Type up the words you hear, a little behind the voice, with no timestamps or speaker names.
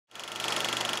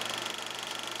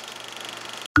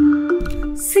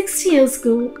60 years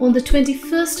ago, on the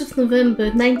 21st of November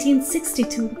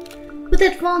 1962, with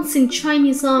advancing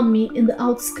Chinese army in the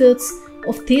outskirts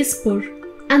of Tezpur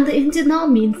and the Indian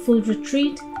army in full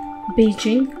retreat,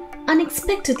 Beijing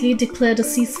unexpectedly declared a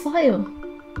ceasefire.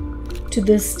 To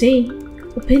this day,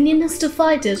 opinion is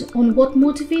divided on what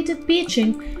motivated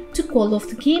Beijing to call off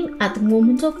the game at the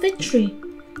moment of victory,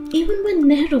 even when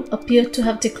Nehru appeared to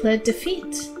have declared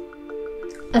defeat.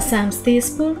 Assam's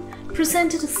Tezpur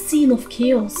presented a scene of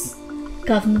chaos.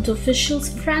 Government officials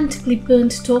frantically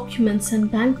burned documents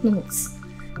and banknotes.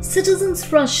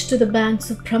 Citizens rushed to the banks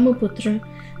of Brahmaputra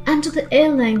and to the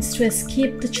airlines to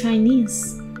escape the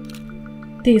Chinese.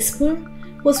 Tezpur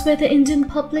was where the Indian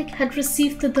public had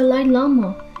received the Dalai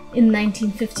Lama in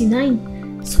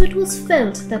 1959, so it was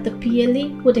felt that the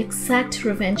PLA would exact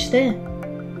revenge there.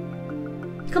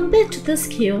 Compared to this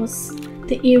chaos,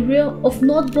 the area of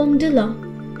North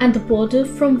Bomdila and the border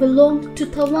from Velong to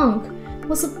Tawang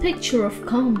was a picture of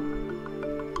calm.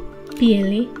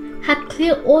 PLA had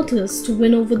clear orders to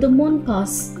win over the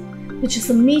Monpas, which is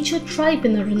a major tribe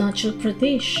in Arunachal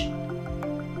Pradesh.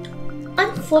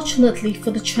 Unfortunately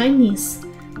for the Chinese,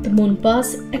 the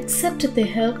Monpas accepted their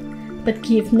help but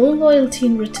gave no loyalty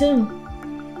in return.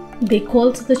 They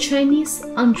called the Chinese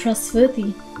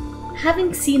untrustworthy,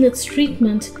 having seen its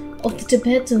treatment of the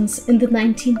Tibetans in the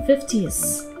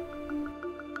 1950s.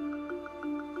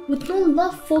 With no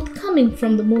love forthcoming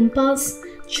from the Monpas,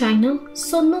 China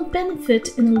saw no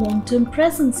benefit in a long-term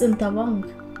presence in Tawang.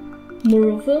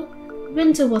 Moreover,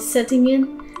 winter was setting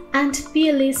in and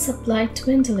PLA supply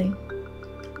dwindling.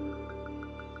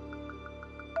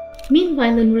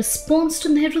 Meanwhile, in response to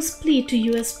Nehru's plea to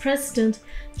US President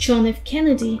John F.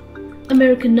 Kennedy,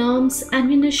 American arms,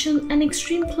 ammunition and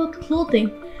extreme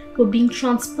clothing were being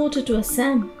transported to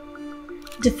Assam.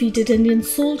 Defeated Indian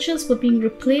soldiers were being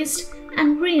replaced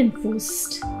and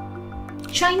reinforced.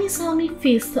 Chinese army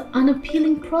faced the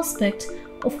unappealing prospect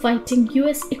of fighting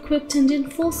US-equipped Indian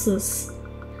forces,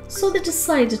 so they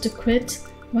decided to quit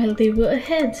while they were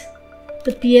ahead.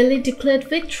 The PLA declared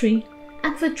victory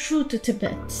and withdrew to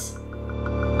Tibet.